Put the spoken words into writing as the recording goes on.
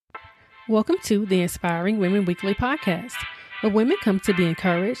Welcome to the Inspiring Women Weekly podcast, where women come to be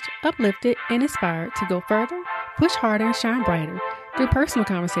encouraged, uplifted, and inspired to go further, push harder, and shine brighter through personal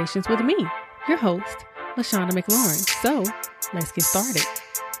conversations with me, your host, LaShonda McLaurin. So, let's get started.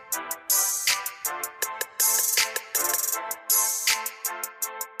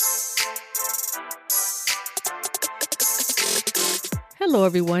 Hello,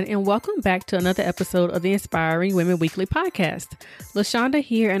 everyone, and welcome back to another episode of the Inspiring Women Weekly podcast. LaShonda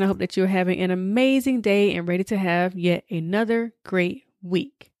here, and I hope that you're having an amazing day and ready to have yet another great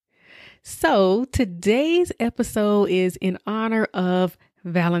week. So today's episode is in honor of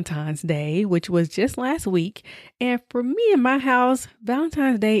Valentine's Day, which was just last week. And for me in my house,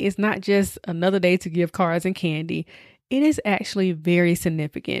 Valentine's Day is not just another day to give cards and candy. It is actually very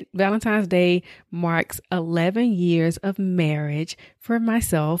significant. Valentine's Day marks 11 years of marriage for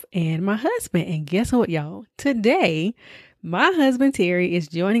myself and my husband. And guess what, y'all? Today, my husband, Terry, is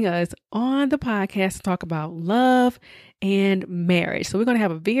joining us on the podcast to talk about love and marriage. So we're going to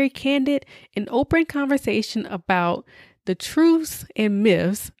have a very candid and open conversation about the truths and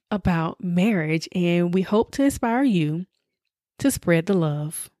myths about marriage. And we hope to inspire you to spread the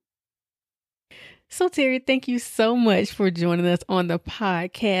love. So Terry, thank you so much for joining us on the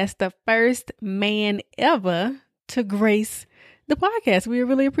podcast, the first man ever to grace the podcast. We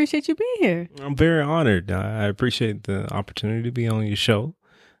really appreciate you being here. I'm very honored. I appreciate the opportunity to be on your show.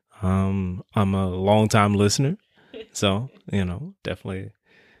 I'm a longtime listener, so, definitely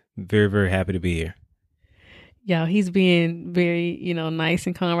very, very happy to be here. Y'all, he's being very, nice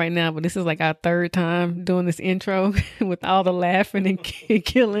and calm right now, but this is like our third time doing this intro with all the laughing and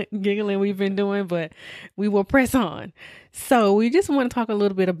giggling we've been doing, but we will press on. So we just want to talk a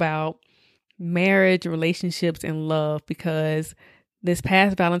little bit about marriage, relationships, and love, because this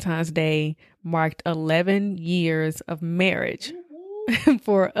past Valentine's Day marked 11 years of marriage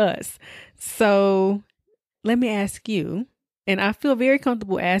for us. So let me ask you, and I feel very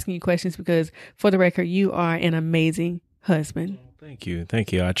comfortable asking you questions because, for the record, you are an amazing husband. Thank you.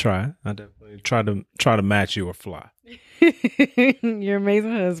 I try. I definitely try to match you or fly. You're an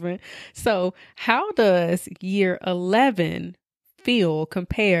amazing husband. So how does year 11 feel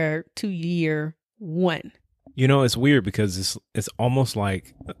compared to year 1? It's weird because it's almost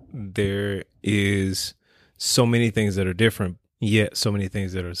like there is so many things that are different, yet so many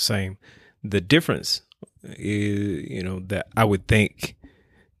things that are the same. The difference is, that I would think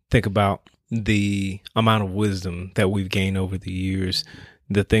about the amount of wisdom that we've gained over the years,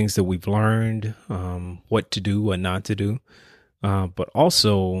 the things that we've learned, what to do, what not to do. But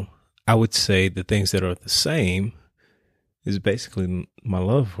also, I would say the things that are the same is basically my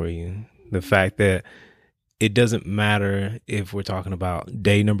love for you. The fact that it doesn't matter if we're talking about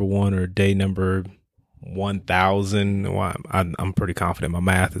day number 1 or day number 1,000. Well, I'm pretty confident my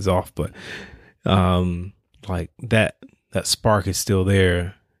math is off, but like that spark is still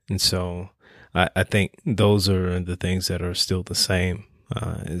there. And so I think those are the things that are still the same.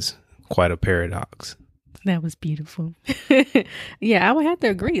 Is quite a paradox. That was beautiful. Yeah, I would have to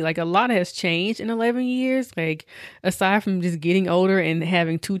agree. Like, a lot has changed in 11 years. Like, aside from just getting older and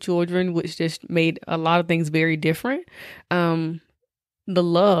having 2 children, which just made a lot of things very different. The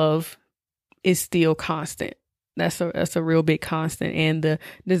love is still constant. That's a real big constant. And the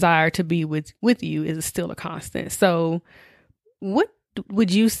desire to be with you is still a constant. So what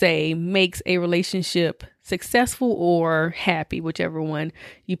would you say makes a relationship successful or happy, whichever one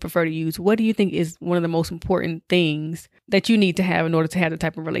you prefer to use? What do you think is one of the most important things that you need to have in order to have the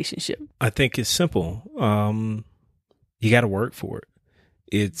type of relationship? I think it's simple. You got to work for it.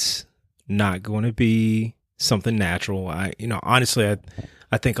 It's not going to be something natural. Honestly,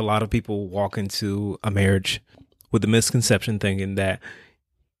 I think a lot of people walk into a marriage with the misconception thinking that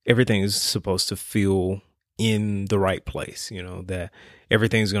everything is supposed to feel in the right place, that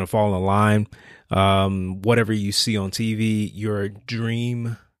everything's going to fall in line. Whatever you see on TV, your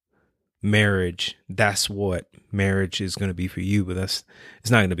dream marriage, that's what marriage is going to be for you. But it's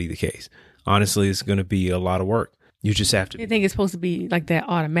not going to be the case. Honestly, it's going to be a lot of work. You just have to. You think it's supposed to be like that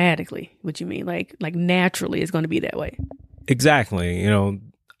automatically? What you mean? Like naturally it's going to be that way? Exactly.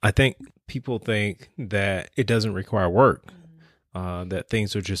 I think people think that it doesn't require work. That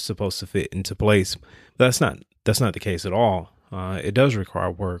things are just supposed to fit into place. But that's not the case at all. It does require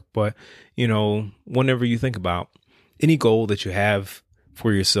work. But, whenever you think about any goal that you have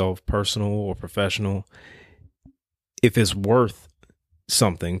for yourself, personal or professional, if it's worth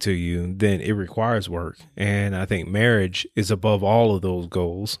something to you, then it requires work. And I think marriage is above all of those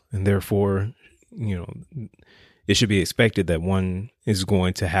goals. And therefore, it should be expected that one is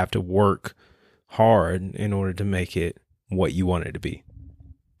going to have to work hard in order to make it what you want it to be.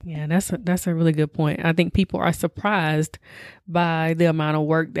 Yeah, that's a really good point. I think people are surprised by the amount of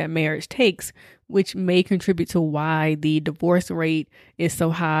work that marriage takes, which may contribute to why the divorce rate is so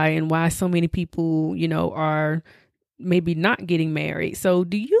high and why so many people, are maybe not getting married. So,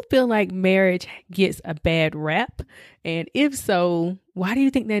 do you feel like marriage gets a bad rap? And if so, why do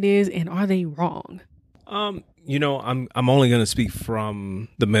you think that is? And are they wrong? I'm only going to speak from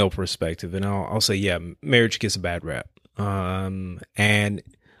the male perspective, and I'll say, yeah, marriage gets a bad rap. And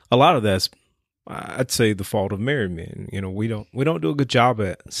a lot of that's, I'd say, the fault of married men. We don't do a good job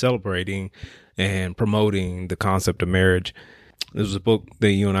at celebrating and promoting the concept of marriage. There was a book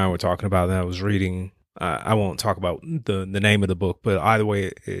that you and I were talking about that I was reading. I won't talk about the name of the book, but either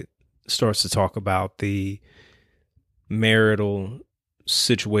way, it starts to talk about the marital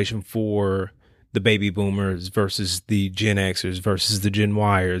situation for the baby boomers versus the Gen Xers versus the Gen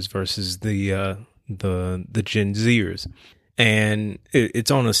Yers versus the Gen Zers. And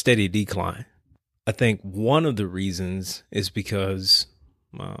it's on a steady decline. I think one of the reasons is because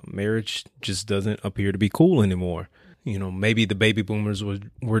marriage just doesn't appear to be cool anymore. Maybe the baby boomers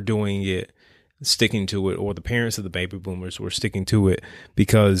were doing it, sticking to it, or the parents of the baby boomers were sticking to it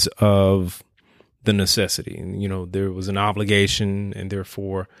because of the necessity. There was an obligation, and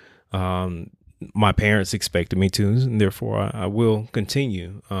therefore my parents expected me to, and therefore I will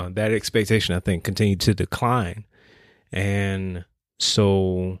continue. That expectation, I think, continued to decline. And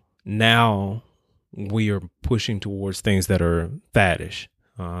so now we are pushing towards things that are faddish,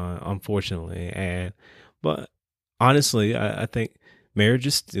 unfortunately. But honestly, I think marriage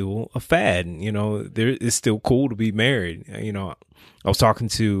is still a fad. It's still cool to be married. I was talking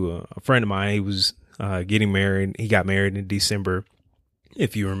to a friend of mine. He was getting married. He got married in December.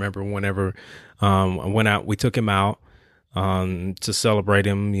 If you remember, whenever I went out, we took him out to celebrate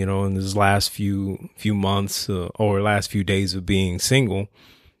him, in his last few months or last few days of being single.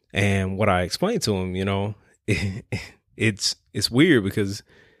 And what I explained to him, it's weird because,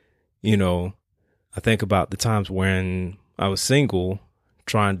 I think about the times when I was single,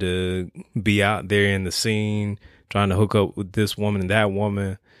 trying to be out there in the scene, trying to hook up with this woman and that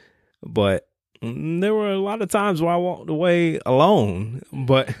woman. But there were a lot of times where I walked away alone,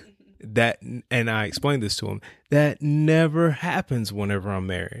 but and I explained this to him, that never happens whenever I'm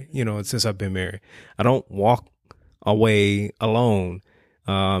married, since I've been married. I don't walk away alone.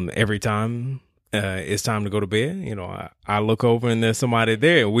 Every time it's time to go to bed, I look over and there's somebody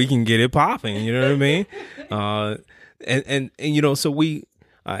there. We can get it popping. You know what I mean? And so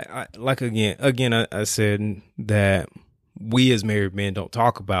I like, again, I said that we as married men don't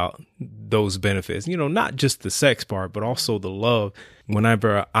talk about those benefits, not just the sex part, but also the love.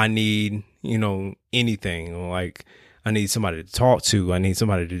 Whenever I need, anything, like I need somebody to talk to, I need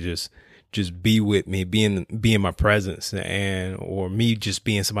somebody to just be with me, be in my presence, or me just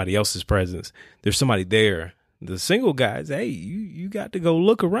be in somebody else's presence. There's somebody there. The single guys, hey, you got to go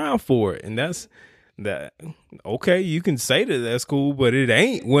look around for it. And that's that. Okay, you can say that's cool, but it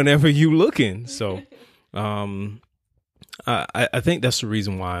ain't whenever you looking. So, I think that's the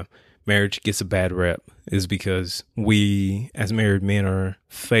reason why marriage gets a bad rep, is because we as married men are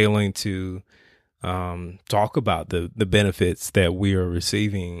failing to talk about the benefits that we are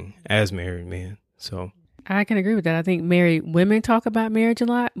receiving as married men. So I can agree with that. I think married women talk about marriage a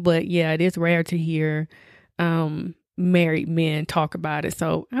lot, but yeah, it is rare to hear married men talk about it.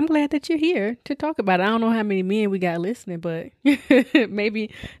 So I'm glad that you're here to talk about it. I don't know how many men we got listening, but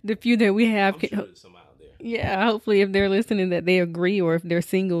maybe the few that we have can. Sure, yeah, hopefully if they're listening that they agree, or if they're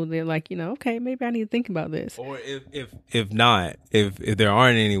single, they're like, okay, maybe I need to think about this. Or if not, if there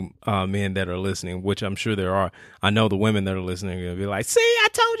aren't any men that are listening, which I'm sure there are, I know the women that are listening are going to be like, see, I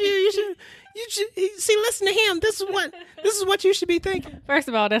told you, you should see, listen to him. This is what you should be thinking. First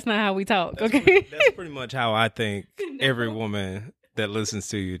of all, that's not how we talk. Okay. That's pretty much how I think every woman that listens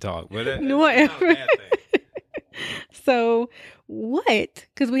to you talk. But that's not a bad thing. So what?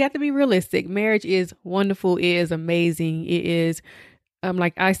 Because we have to be realistic. Marriage is wonderful. It is amazing. It is,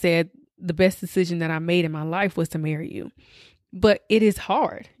 like I said, the best decision that I made in my life was to marry you. But it is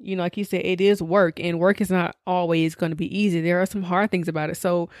hard. Like you said, it is work, and work is not always going to be easy. There are some hard things about it.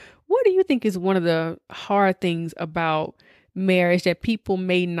 So what do you think is one of the hard things about marriage that people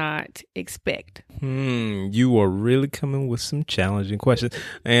may not expect? You are really coming with some challenging questions.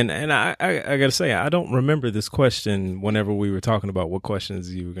 And I got to say, I don't remember this question whenever we were talking about what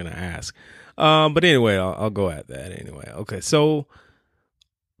questions you were going to ask. But anyway, I'll go at that anyway. Okay, so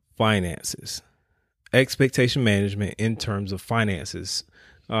finances. Expectation management in terms of finances,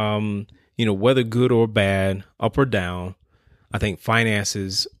 whether good or bad, up or down. I think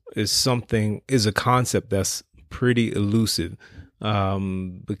finances is a concept that's pretty elusive.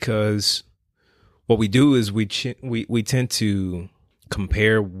 because what we do is we tend to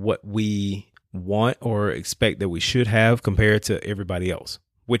compare what we want or expect that we should have compared to everybody else,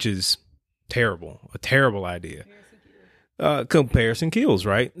 which is a terrible idea. Comparison kills,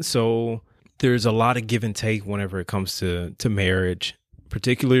 right? So there's a lot of give and take whenever it comes to marriage,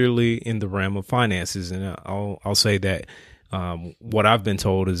 particularly in the realm of finances. And I'll say that what I've been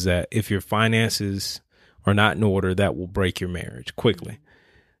told is that if your finances are not in order, that will break your marriage quickly.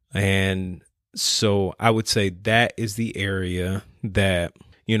 And so I would say that is the area that,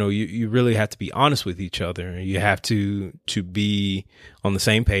 you really have to be honest with each other. You have to be on the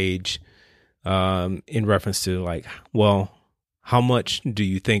same page in reference to like, well, how much do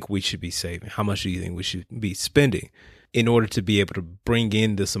you think we should be saving? How much do you think we should be spending in order to be able to bring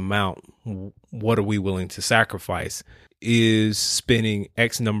in this amount? What are we willing to sacrifice? Is spending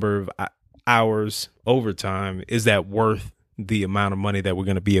X number of hours overtime, is that worth the amount of money that we're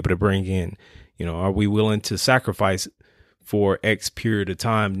going to be able to bring in? Are we willing to sacrifice for X period of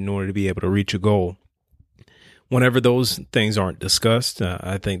time in order to be able to reach a goal? Whenever those things aren't discussed,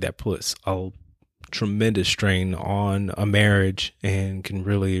 I think that puts a tremendous strain on a marriage and can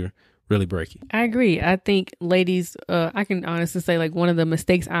really, really break you. I agree. I think ladies, I can honestly say like one of the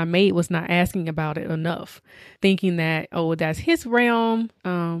mistakes I made was not asking about it enough, thinking that, oh, that's his realm.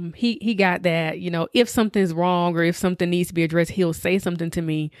 He got that, if something's wrong or if something needs to be addressed, he'll say something to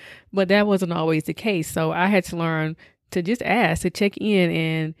me, but that wasn't always the case. So I had to learn to just ask, to check in.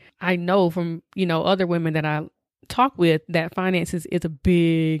 And I know from, other women that I talk with that finances is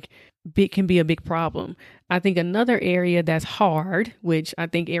can be a big problem. I think another area that's hard, which I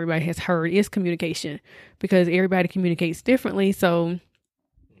think everybody has heard, is communication, because everybody communicates differently. So you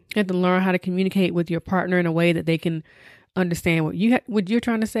have to learn how to communicate with your partner in a way that they can understand what you're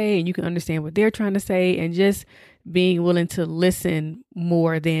trying to say, and you can understand what they're trying to say, and just being willing to listen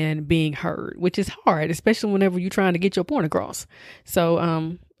more than being heard, which is hard, especially whenever you're trying to get your point across.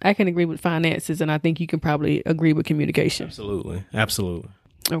 So I can agree with finances, and I think you can probably agree with communication. Absolutely.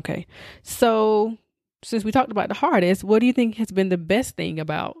 Okay. So since we talked about the hardest, what do you think has been the best thing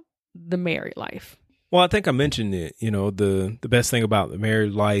about the married life? Well, I think I mentioned it. The best thing about the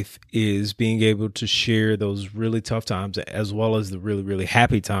married life is being able to share those really tough times as well as the really, really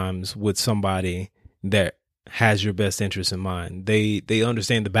happy times with somebody that has your best interest in mind. They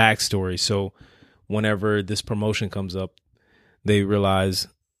understand the backstory. So whenever this promotion comes up, they realize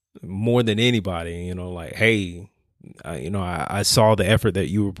more than anybody, like, hey, I saw the effort that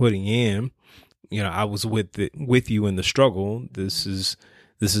you were putting in. I was with you in the struggle. This is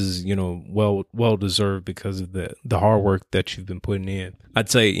well deserved because of the hard work that you've been putting in. I'd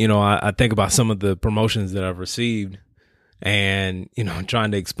say, I think about some of the promotions that I've received, and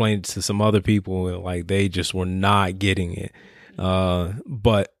trying to explain it to some other people, like they just were not getting it.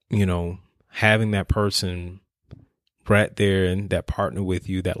 But having that person right there and that partner with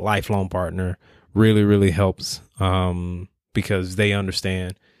you, that lifelong partner, really, really helps, because they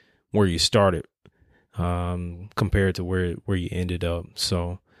understand where you started, compared to where you ended up.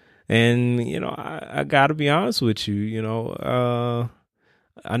 So, and, I gotta be honest with you,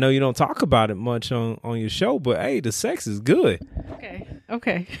 I know you don't talk about it much on your show, but hey, the sex is good. Okay.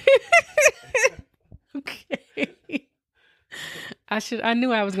 Okay. I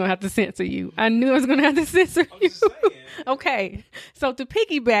knew I was going to have to censor you. Okay. So to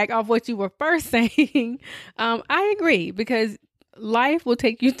piggyback off what you were first saying, I agree, because life will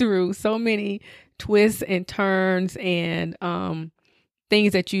take you through so many twists and turns and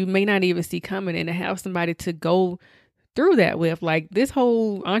things that you may not even see coming, and to have somebody to go through that with, like this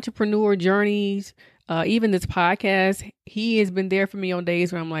whole entrepreneur journeys, even this podcast, he has been there for me on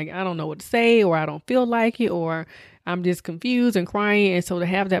days where I'm like, I don't know what to say, or I don't feel like it, or I'm just confused and crying. And so to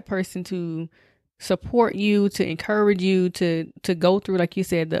have that person to support you, to encourage you to go through, like you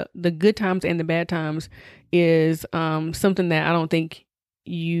said, the good times and the bad times is something that I don't think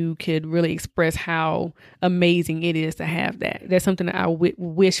you could really express how amazing it is to have that. That's something that I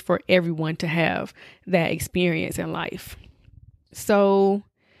wish for everyone to have, that experience in life. So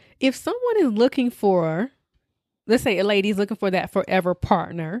if someone is looking for, let's say a lady's looking for that forever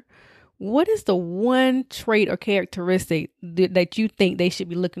partner, what is the one trait or characteristic that you think they should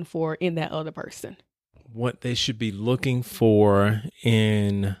be looking for in that other person? What they should be looking for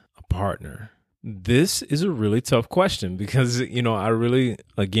in a partner. This is a really tough question because, I really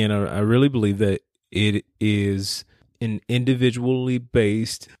believe that it is an individually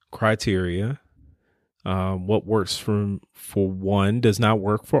based criteria. What works for one does not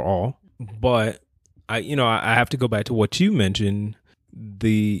work for all. But I have to go back to what you mentioned.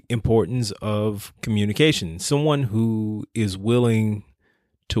 the importance of communication. Someone who is willing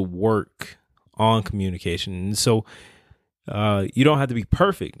to work on communication. And so you don't have to be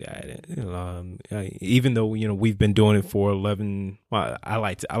perfect at it. Even though, we've been doing it for 11, well, I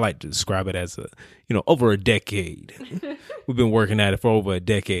like to describe it as over a decade. We've been working at it for over a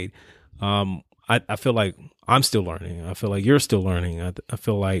decade. I feel like I'm still learning. I feel like you're still learning. I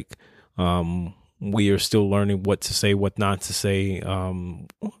feel like we are still learning what to say, what not to say.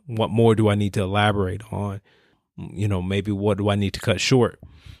 What more do I need to elaborate on? Maybe what do I need to cut short?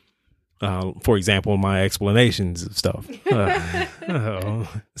 For example, my explanations of stuff. It's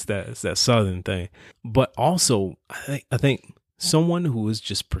that Southern thing. But also, I think someone who is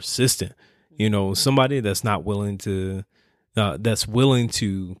just persistent. Somebody that's not willing to. That's willing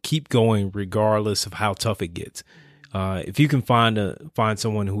to keep going regardless of how tough it gets. If you can find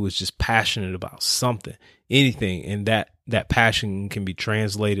someone who is just passionate about something, anything, and that passion can be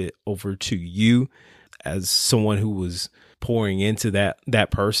translated over to you as someone who was pouring into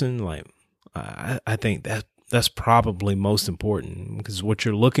that person, like I think that's probably most important, because what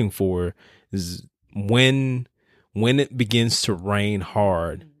you're looking for is when it begins to rain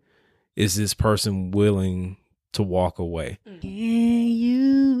hard, is this person willing to walk away? Can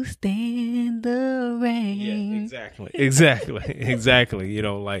you stand the rain? Yeah, exactly. Is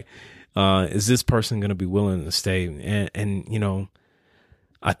this person going to be willing to stay? And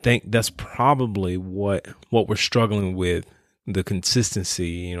I think that's probably what we're struggling with, the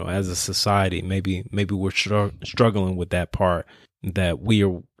consistency, as a society. Maybe we're struggling with that part, that we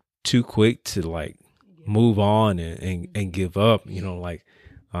are too quick to move on and give up.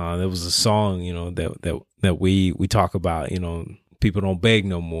 There was a song, that we talk about, people don't beg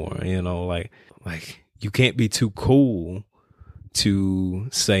no more, like you can't be too cool to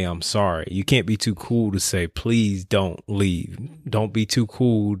say, I'm sorry. You can't be too cool to say, please don't leave. Don't be too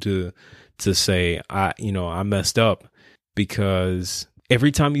cool to say, I messed up, because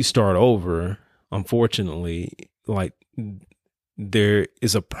every time you start over, unfortunately, there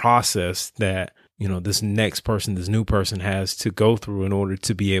is a process that, this new person has to go through in order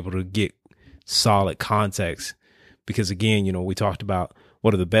to be able to get solid context. Because again, we talked about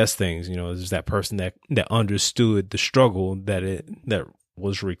what are the best things, is that person that understood the struggle that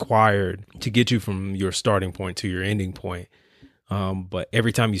was required to get you from your starting point to your ending point. But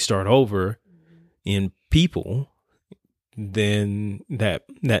every time you start over in people, then that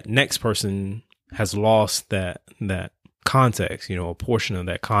next person has lost that context, a portion of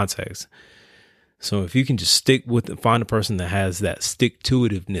that context. So if you can just find a person that has that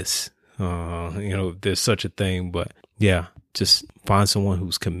stick-to-itiveness, if there's such a thing, but yeah, just find someone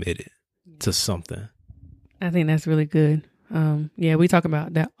who's committed to something. I think that's really good. We talk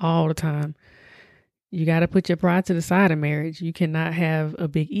about that all the time. You got to put your pride to the side in marriage. You cannot have a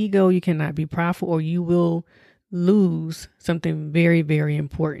big ego. You cannot be prideful, or you will lose something very, very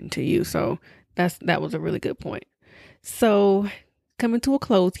important to you. So that was a really good point. So coming to a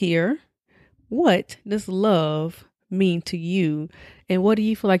close here, what does love mean to you? And what do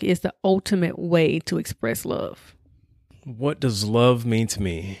you feel like is the ultimate way to express love? What does love mean to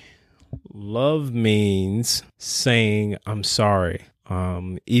me? Love means saying, I'm sorry,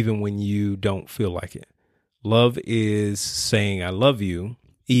 even when you don't feel like it. Love is saying, I love you,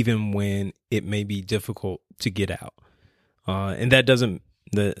 even when it may be difficult to get out. And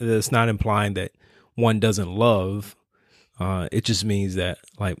that's not implying that one doesn't love. It just means that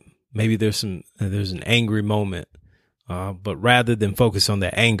maybe there's an angry moment, but rather than focus on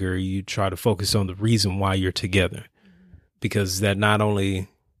that anger, you try to focus on the reason why you're together, because that not only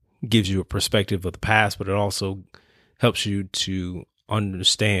gives you a perspective of the past, but it also helps you to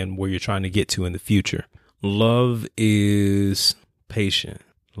understand where you're trying to get to in the future. Love is patient.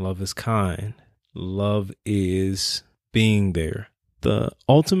 Love is kind. Love is being there. The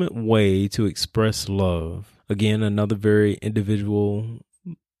ultimate way to express love, again, another very individual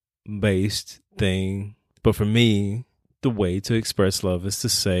based thing. But for me, the way to express love is to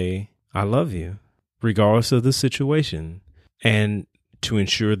say, I love you, regardless of the situation, and to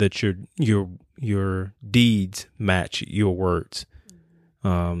ensure that your deeds match your words,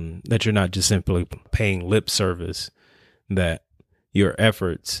 that you're not just simply paying lip service, that your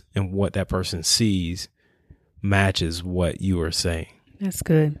efforts and what that person sees matches what you are saying. That's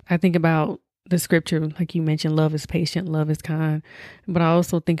good. I think about the scripture, like you mentioned, love is patient, love is kind. But I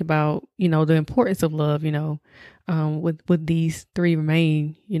also think about, the importance of love, with these three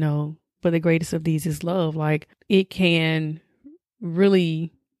remain, but the greatest of these is love. Like, it can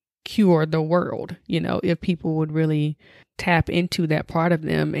really cure the world, if people would really tap into that part of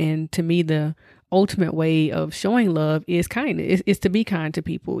them. And to me, the ultimate way of showing love is kindness. Is to be kind to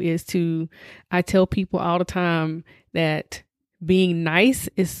people. I tell people all the time that being nice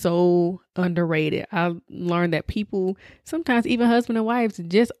is so underrated. I learned that people, sometimes even husband and wives,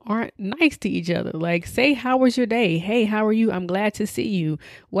 just aren't nice to each other. Like, say, how was your day? Hey, how are you? I'm glad to see you.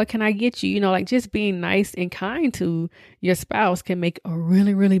 What can I get you? Like just being nice and kind to your spouse can make a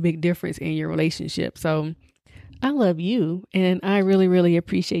really, really big difference in your relationship. So I love you, and I really, really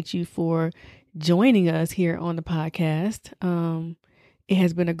appreciate you for joining us here on the podcast. It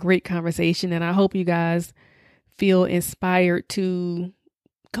has been a great conversation, and I hope you guys feel inspired to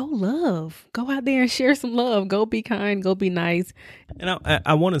go out there and share some love, go be kind, go be nice. And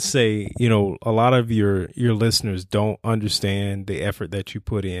I want to say, a lot of your listeners don't understand the effort that you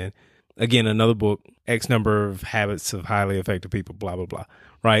put in. Again, another book, X number of habits of highly effective people, blah, blah, blah.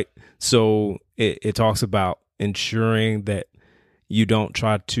 Right. So it talks about ensuring that you don't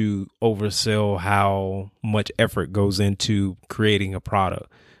try to oversell how much effort goes into creating a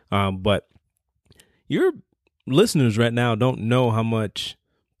product. But your listeners right now don't know how much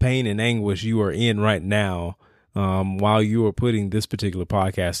pain and anguish you are in right now while you are putting this particular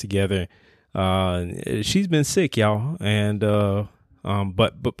podcast together. She's been sick, y'all. And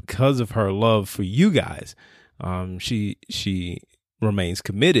but because of her love for you guys, she remains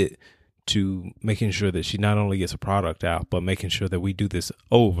committed to making sure that she not only gets a product out, but making sure that we do this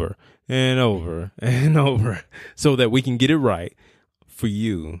over and over and over so that we can get it right for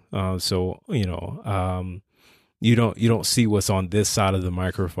you. You don't see what's on this side of the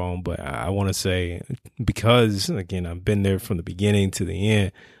microphone, but I want to say, because again, I've been there from the beginning to the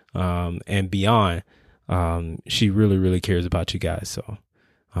end, and beyond. She really, really cares about you guys. So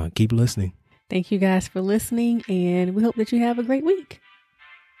keep listening. Thank you guys for listening, and we hope that you have a great week.